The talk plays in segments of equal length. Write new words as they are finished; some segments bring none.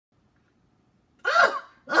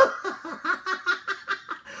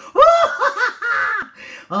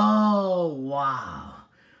Oh, wow.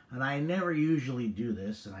 And I never usually do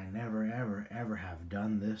this, and I never, ever, ever have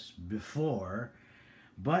done this before.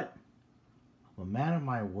 But I'm a man of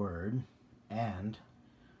my word, and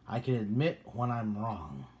I can admit when I'm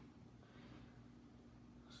wrong.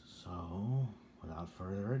 So, without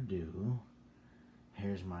further ado,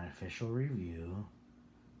 here's my official review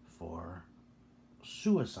for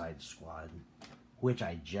Suicide Squad, which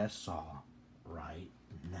I just saw right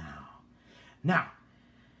now. Now,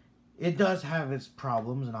 it does have its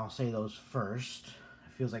problems, and I'll say those first.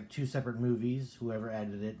 It feels like two separate movies. Whoever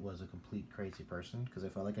edited it was a complete crazy person, because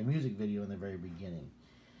it felt like a music video in the very beginning.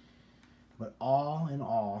 But all in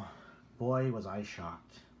all, boy was I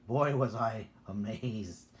shocked. Boy was I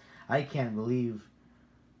amazed. I can't believe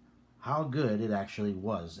how good it actually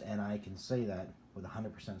was, and I can say that with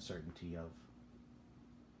 100% certainty of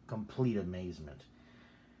complete amazement.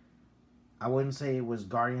 I wouldn't say it was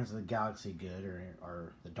Guardians of the Galaxy good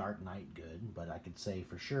or The Dark Knight good, but I could say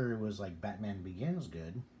for sure it was like Batman Begins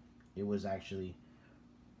good. It was actually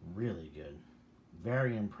really good.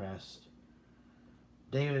 Very impressed.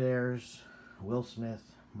 David Ayers, Will Smith,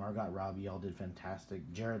 Margot Robbie all did fantastic.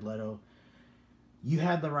 Jared Leto, you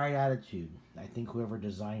had the right attitude. I think whoever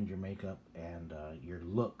designed your makeup and your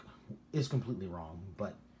look is completely wrong,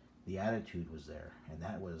 but the attitude was there, and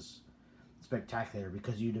that was spectacular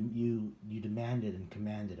because you demanded and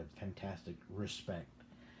commanded a fantastic respect,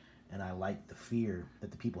 and I liked the fear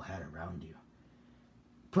that the people had around you.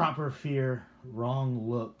 Proper fear, wrong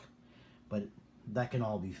look, but that can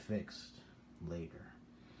all be fixed later.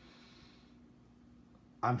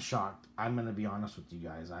 I'm shocked. I'm going to be honest with you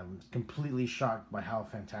guys. I'm completely shocked by how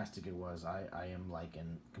fantastic it was. I am like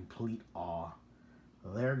in complete awe.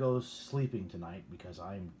 There goes sleeping tonight because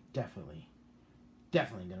I'm definitely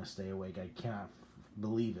going to stay awake. I cannot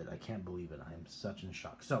believe it. I can't believe it. I am such in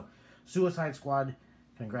shock. So, Suicide Squad,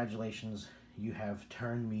 congratulations. You have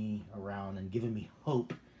turned me around and given me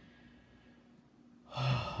hope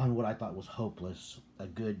on what I thought was hopeless. A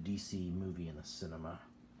good DC movie in the cinema.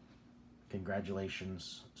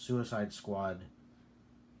 Congratulations. Suicide Squad,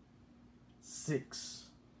 6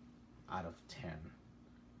 out of 10.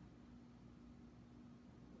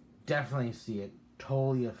 Definitely see it.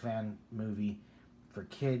 Totally a fan movie. For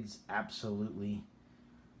kids, absolutely.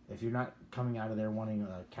 If you're not coming out of there wanting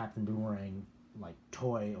a Captain Boomerang like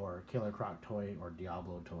toy or Killer Croc toy or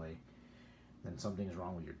Diablo toy, then something's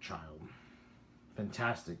wrong with your child.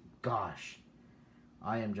 Fantastic. Gosh.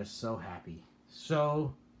 I am just so happy.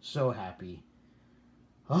 So happy.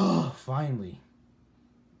 Oh, finally.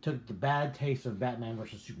 Took the bad taste of Batman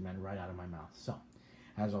vs. Superman right out of my mouth. So,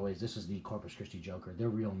 as always, this is the Corpus Christi Joker, the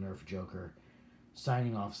real Nerf Joker,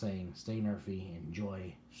 signing off saying, stay nerfy,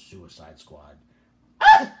 enjoy Suicide Squad.